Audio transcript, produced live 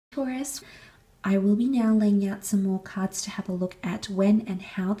Taurus, I will be now laying out some more cards to have a look at when and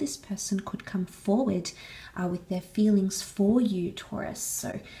how this person could come forward with their feelings for you, Taurus.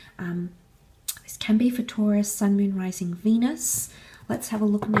 So this can be for Taurus, Sun, Moon, Rising, Venus. Let's have a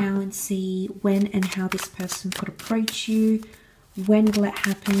look now and see when and how this person could approach you. When will it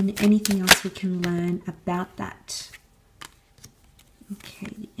happen? Anything else we can learn about that?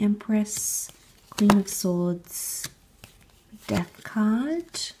 Okay, the Empress, Queen of Swords, Death card,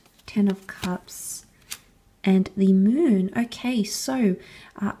 Ten of Cups, and the Moon. Okay, so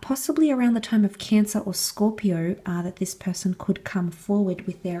possibly around the time of Cancer or Scorpio that this person could come forward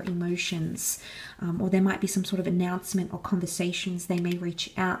with their emotions, or there might be some sort of announcement or conversations they may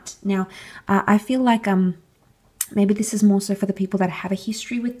reach out. Now, I feel like maybe this is more so for the people that have a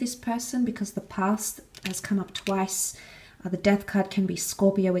history with this person, because the past has come up twice. The Death card can be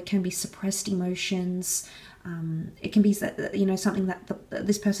Scorpio, it can be suppressed emotions. It can be, something that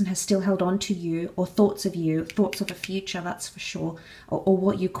this person has still held on to you, or thoughts of you, thoughts of a future, that's for sure, or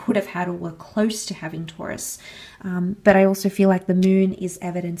what you could have had or were close to having, Taurus. But I also feel like the Moon is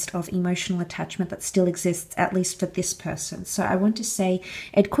evidence of emotional attachment that still exists, at least for this person. So I want to say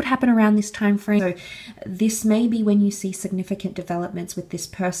it could happen around this time frame. So this may be when you see significant developments with this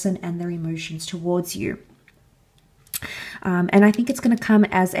person and their emotions towards you. And I think it's going to come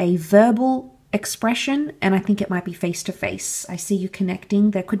as a verbal expression, and I think it might be face to face. I see you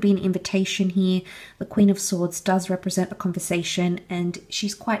connecting. There could be an invitation here. The Queen of Swords does represent a conversation, and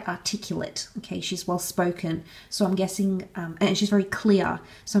she's quite articulate. Okay, she's well spoken, so I'm guessing, and she's very clear.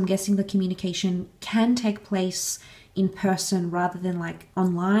 So I'm guessing the communication can take place in person rather than like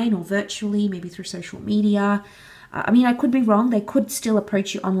online or virtually, maybe through social media. I mean, I could be wrong. They could still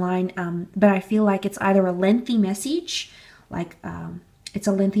approach you online, but I feel like it's either a lengthy message, like it's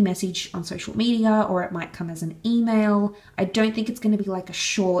a lengthy message on social media, or it might come as an email. I don't think it's going to be like a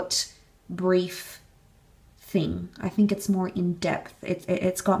short, brief thing. I think it's more in depth.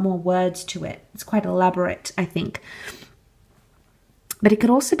 It's got more words to it. It's quite elaborate, I think. But it could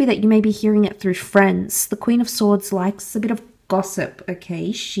also be that you may be hearing it through friends. The Queen of Swords likes a bit of gossip,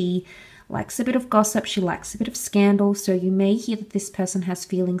 okay? She likes a bit of gossip. She likes a bit of scandal. So you may hear that this person has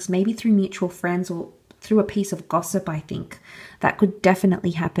feelings, maybe through mutual friends or through a piece of gossip. I think that could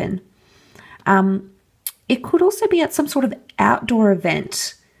definitely happen. It could also be at some sort of outdoor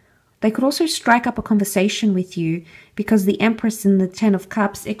event. They could also strike up a conversation with you, because the Empress and the Ten of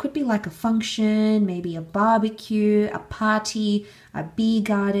Cups, it could be like a function, maybe a barbecue, a party, a beer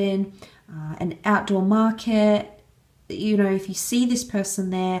garden, an outdoor market. You know, if you see this person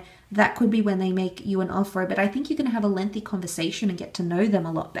there, that could be when they make you an offer. But I think you're going to have a lengthy conversation and get to know them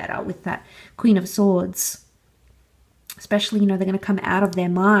a lot better with that Queen of Swords. Especially, they're going to come out of their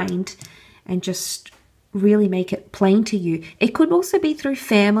mind and just really make it plain to you. It could also be through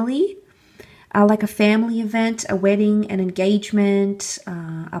family, like a family event, a wedding, an engagement,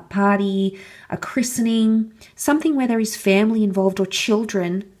 a party, a christening, something where there is family involved or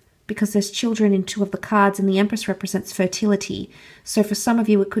children, because there's children in two of the cards, and the Empress represents fertility. So for some of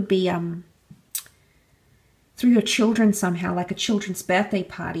you, it could be through your children somehow, like a children's birthday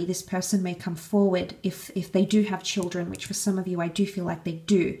party. This person may come forward if they do have children, which for some of you, I do feel like they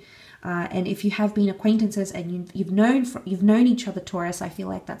do. And if you have been acquaintances and you've known each other, Taurus, I feel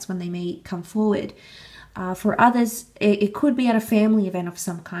like that's when they may come forward. For others, it could be at a family event of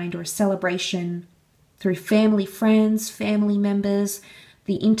some kind, or a celebration through family, friends, family members,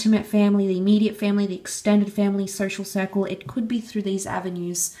 the intimate family, the immediate family, the extended family, social circle. It could be through these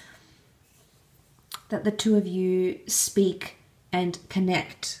avenues that the two of you speak and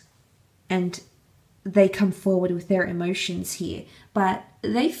connect, and they come forward with their emotions here. But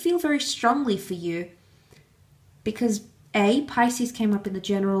they feel very strongly for you, because Pisces came up in the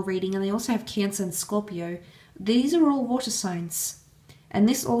general reading, and they also have Cancer and Scorpio. These are all water signs, and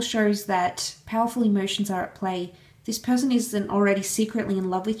this all shows that powerful emotions are at play. This person isn't already secretly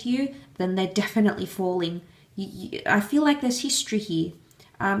in love with you, then they're definitely falling. I feel like there's history here.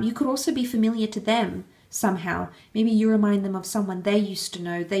 You could also be familiar to them somehow. Maybe you remind them of someone they used to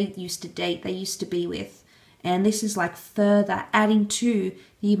know, they used to date, they used to be with. And this is like further adding to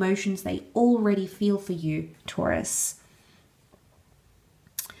the emotions they already feel for you, Taurus.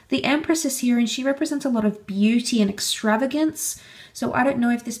 The Empress is here, and she represents a lot of beauty and extravagance. So I don't know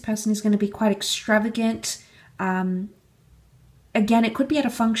if this person is going to be quite extravagant. Again, it could be at a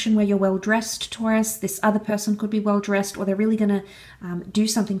function where you're well-dressed, Taurus. This other person could be well-dressed, or they're really going to do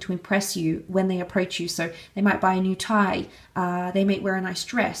something to impress you when they approach you. So they might buy a new tie. They may wear a nice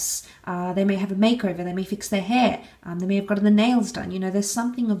dress. They may have a makeover. They may fix their hair. They may have gotten the nails done. There's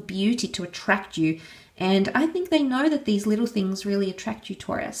something of beauty to attract you. And I think they know that these little things really attract you,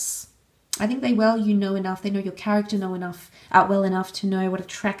 Taurus. I think they know enough, they know your character well enough to know what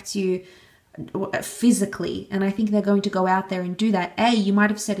attracts you physically. And I think they're going to go out there and do that. A, you might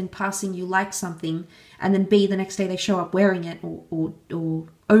have said in passing you like something, and then B, the next day they show up wearing it or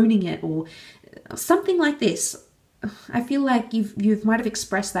owning it or something like this. I feel like you might have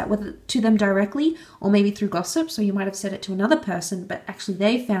expressed that, whether to them directly or maybe through gossip. So you might have said it to another person, but actually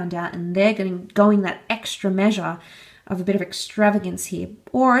they found out and they're going that extra measure of a bit of extravagance here.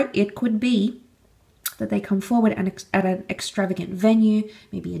 Or it could be that they come forward at an extravagant venue,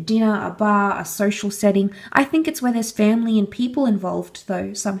 maybe a dinner, a bar, a social setting. I think it's where there's family and people involved,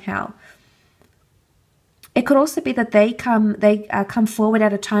 though, somehow. It could also be that they come forward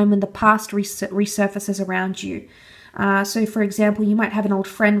at a time when the past resurfaces around you. So, for example, you might have an old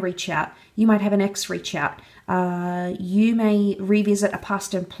friend reach out. You might have an ex reach out. You may revisit a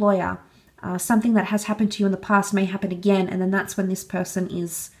past employer. Something that has happened to you in the past may happen again, and then that's when this person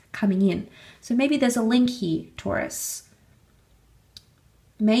is coming in. So maybe there's a link here, Taurus.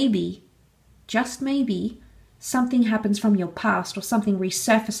 Maybe, just maybe, something happens from your past or something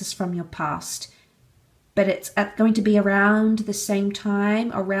resurfaces from your past, but it's going to be around the same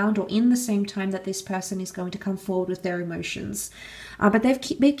time, around or in the same time that this person is going to come forward with their emotions. But they've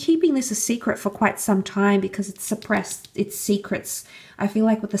been keeping this a secret for quite some time because it's suppressed, it's secrets. I feel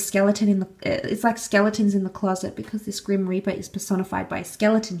like with the skeleton it's like skeletons in the closet, because this Grim Reaper is personified by a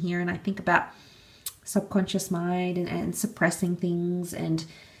skeleton here. And I think about subconscious mind and suppressing things, and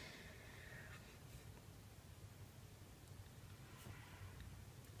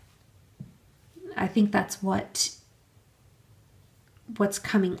I think that's what's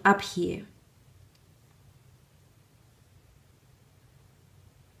coming up here.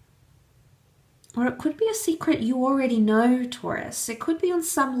 Or it could be a secret you already know, Taurus. It could be on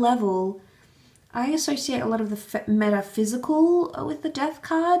some level. I associate a lot of the metaphysical with the Death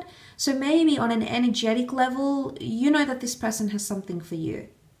card. So maybe on an energetic level, you know that this person has something for you.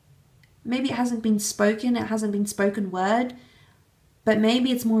 Maybe it hasn't been spoken, it hasn't been spoken word, but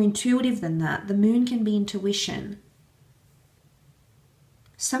maybe it's more intuitive than that. The moon can be intuition.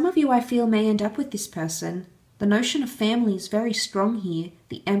 Some of you, I feel, may end up with this person. The notion of family is very strong here.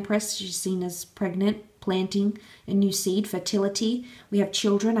 The Empress is seen as pregnant, planting a new seed, fertility. We have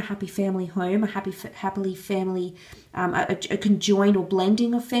children, a happy family home, a happily family, a conjoined or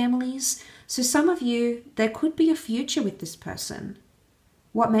blending of families. So some of you, there could be a future with this person.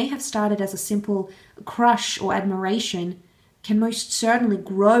 What may have started as a simple crush or admiration can most certainly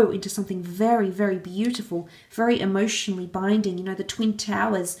grow into something very, very beautiful, very emotionally binding. You know, the twin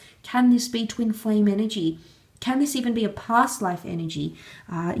towers. Can this be twin flame energy? Can this even be a past life energy?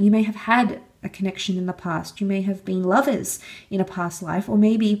 You may have had a connection in the past. You may have been lovers in a past life, or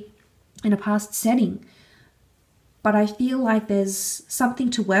maybe in a past setting. But I feel like there's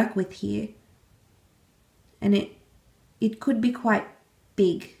something to work with here. And it could be quite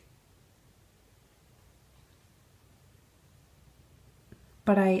big.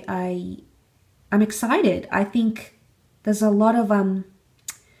 But I'm excited. I think there's a lot of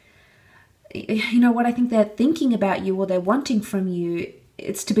you know what, I think they're thinking about you, or they're wanting from you.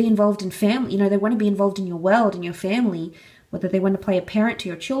 It's to be involved in family. You know, they want to be involved in your world, in your family, whether they want to play a parent to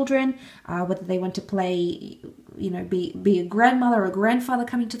your children, whether they want to play, you know, be a grandmother or a grandfather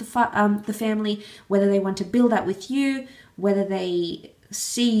coming to the family, whether they want to build that with you, whether they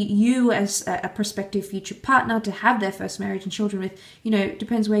see you as a prospective future partner to have their first marriage and children with. You know, it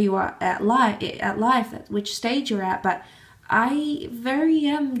depends where you are at life, at which stage you're at. But I very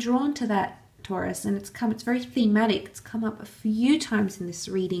am drawn to that, Taurus, and it's very thematic. It's come up a few times in this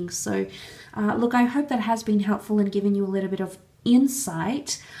reading. So look, I hope that has been helpful and given you a little bit of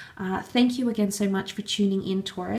insight. Thank you again so much for tuning in, Taurus.